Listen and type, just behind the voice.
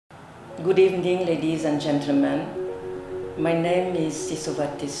Good evening, ladies and gentlemen. My name is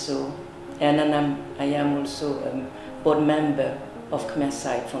Sisowath Tesso, and I am also a board member of Khmer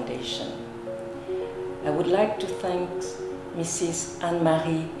Foundation. I would like to thank Mrs.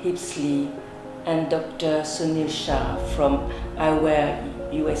 Anne-Marie Hipsley and Dr. Sunil Shah from Iowa,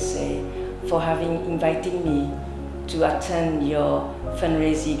 USA, for having invited me to attend your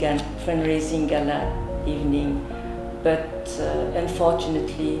fundraising gala evening. But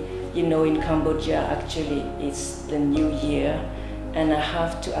unfortunately, you know, in Cambodia, actually, it's the new year, and I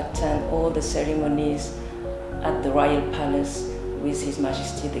have to attend all the ceremonies at the Royal Palace with His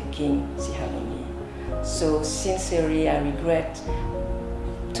Majesty the King Sihaloni. So sincerely, I regret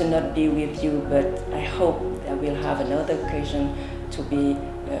to not be with you, but I hope I will have another occasion to be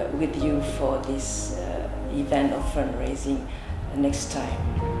with you for this event of fundraising next time.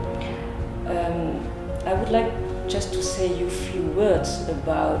 I would like just to say you a few words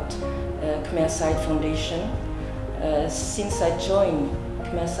about Khmer Foundation. Since I joined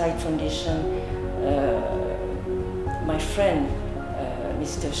Khmer Foundation, my friend,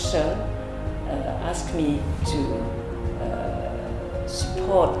 Mr. Shah, asked me to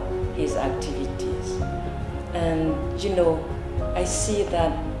support his activities. And you know, I see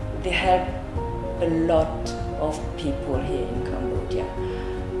that they help a lot of people here in Cambodia.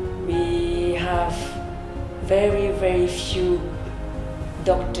 We have very few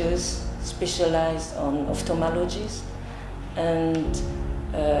doctors specialized on ophthalmologists, and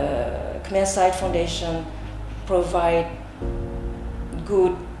Khmer Foundation provide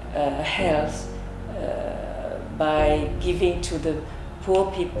good health by giving to the poor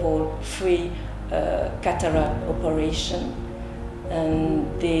people free cataract operation,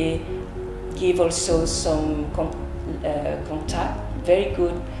 and they give also some contact, very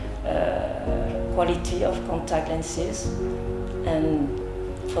good quality of contact lenses, and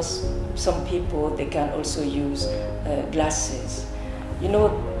for some people they can also use glasses. You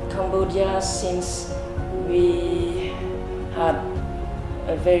know, Cambodia, since we had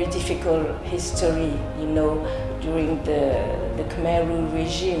a very difficult history, you know, during the Khmer rule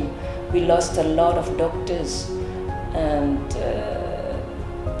regime, we lost a lot of doctors, and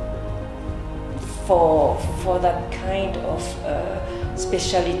for that kind of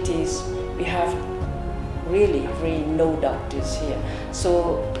specialties, we have really no doctors here.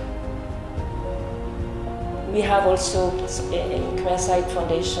 So we have also in Khmer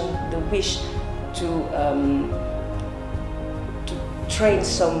Foundation the wish to train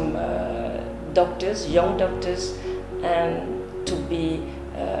some doctors, young doctors, and to be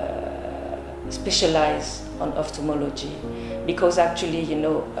specialized on ophthalmology, because actually, you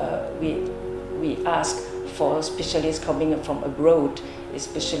know, we ask for specialists coming from abroad,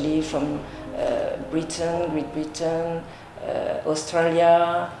 especially from Great Britain,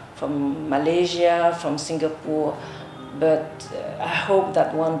 Australia, from Malaysia, from Singapore. But I hope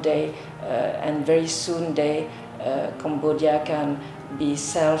that one day, and very soon Cambodia can be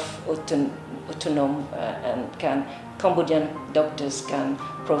self-autonomous, and Cambodian doctors can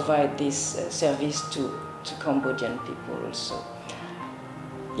provide this service to Cambodian people also.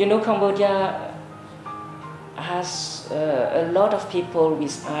 You know, Cambodia has a lot of people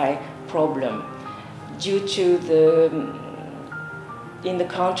with eye problem due to in the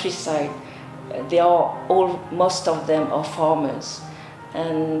countryside, most of them are farmers,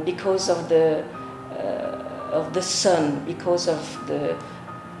 and because of the sun, because of the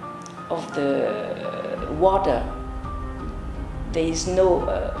water, there is no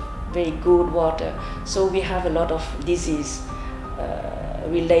very good water, so we have a lot of disease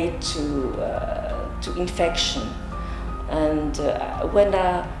related to infection. And when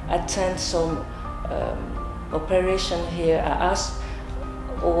I attend some operation here, I ask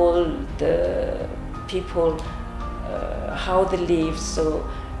all the people how they live. So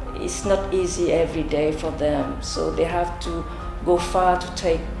it's not easy every day for them. So they have to go far to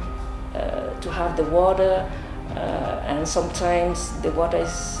take to have the water, and sometimes the water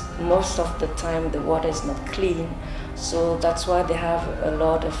is, most of the time the water is not clean. So that's why they have a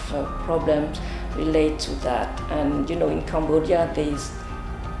lot of problems related to that. And you know, in Cambodia there is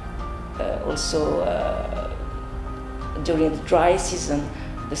also during the dry season,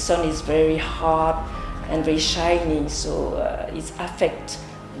 the sun is very hot and very shiny, so it affects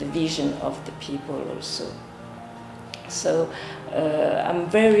the vision of the people also. So I'm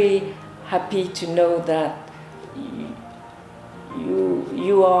very happy to know that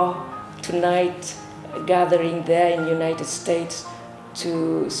you are tonight gathering there in the United States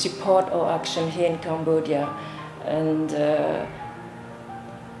to support our action here in Cambodia, and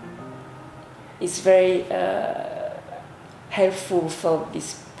it's very helpful for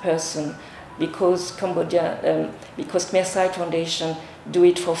these person, because because Khmer Site Foundation do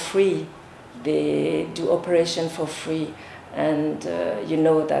it for free. They do operation for free, and you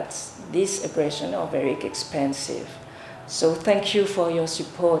know that these operations are very expensive. So thank you for your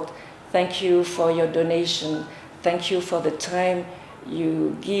support. Thank you for your donation. Thank you for the time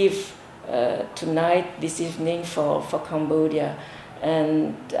you give tonight, this evening for Cambodia.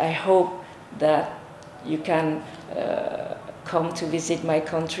 And I hope that you can come to visit my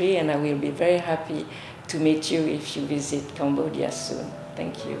country, and I will be very happy to meet you if you visit Cambodia soon.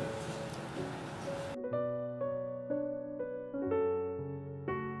 Thank you.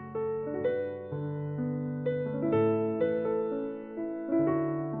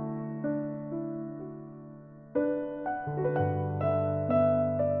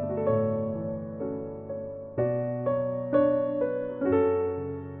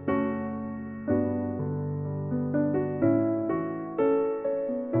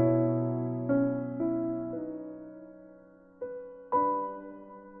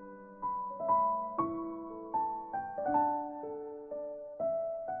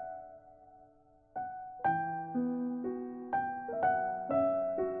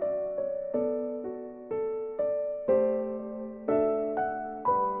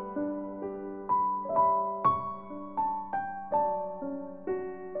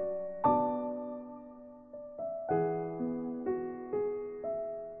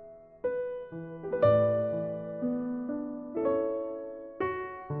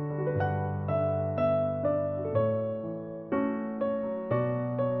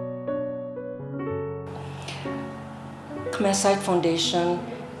 Khmer Site Foundation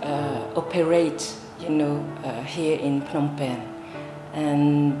operates, here in Phnom Penh,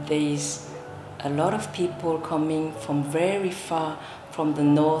 and there is a lot of people coming from very far, from the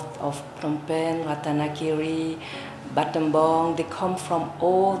north of Phnom Penh, Ratanakiri, Battambang. They come from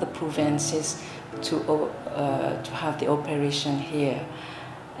all the provinces to have the operation here,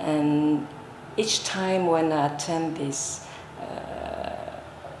 and each time when I attend this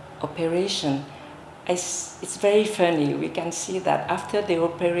operation, it's very funny. We can see that after the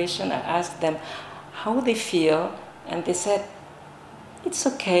operation, I asked them how they feel, and they said, "It's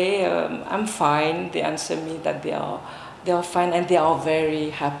okay, I'm fine." They answered me that they are fine, and they are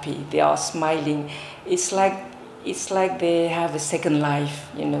very happy. They are smiling. It's like they have a second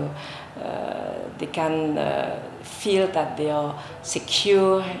life. They can feel that they are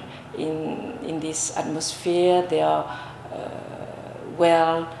secure in this atmosphere. They are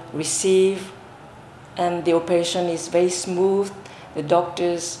well received. And the operation is very smooth. The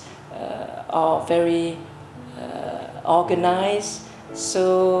doctors are very organized,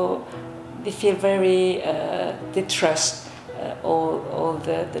 so they feel they trust all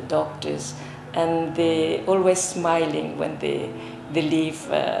the doctors, and they always smiling when they leave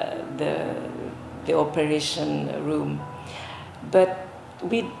the operation room. But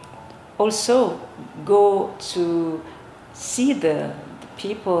we also go to see the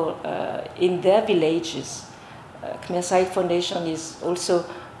people in their villages. Khmer Site Foundation is also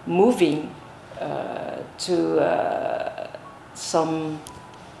moving to some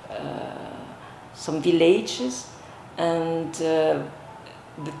villages, and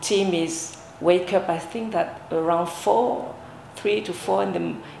the team is wake up, I think that around 3 to 4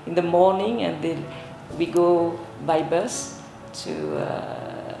 in the morning, and then we go by bus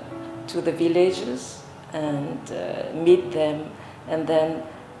to the villages and meet them, and then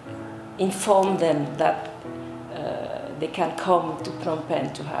inform them that they can come to Phnom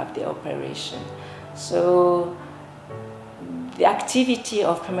Penh to have the operation. So the activity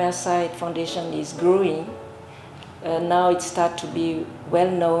of Khmer Site Foundation is growing. Now it starts to be well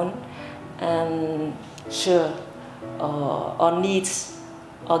known, and sure, our needs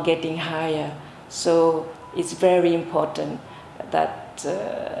are getting higher. So it's very important that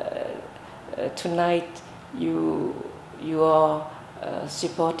tonight you are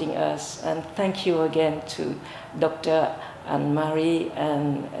supporting us, and thank you again to Dr. Anne-Marie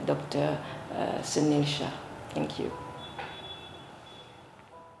and Dr. Sunil Shah. Thank you.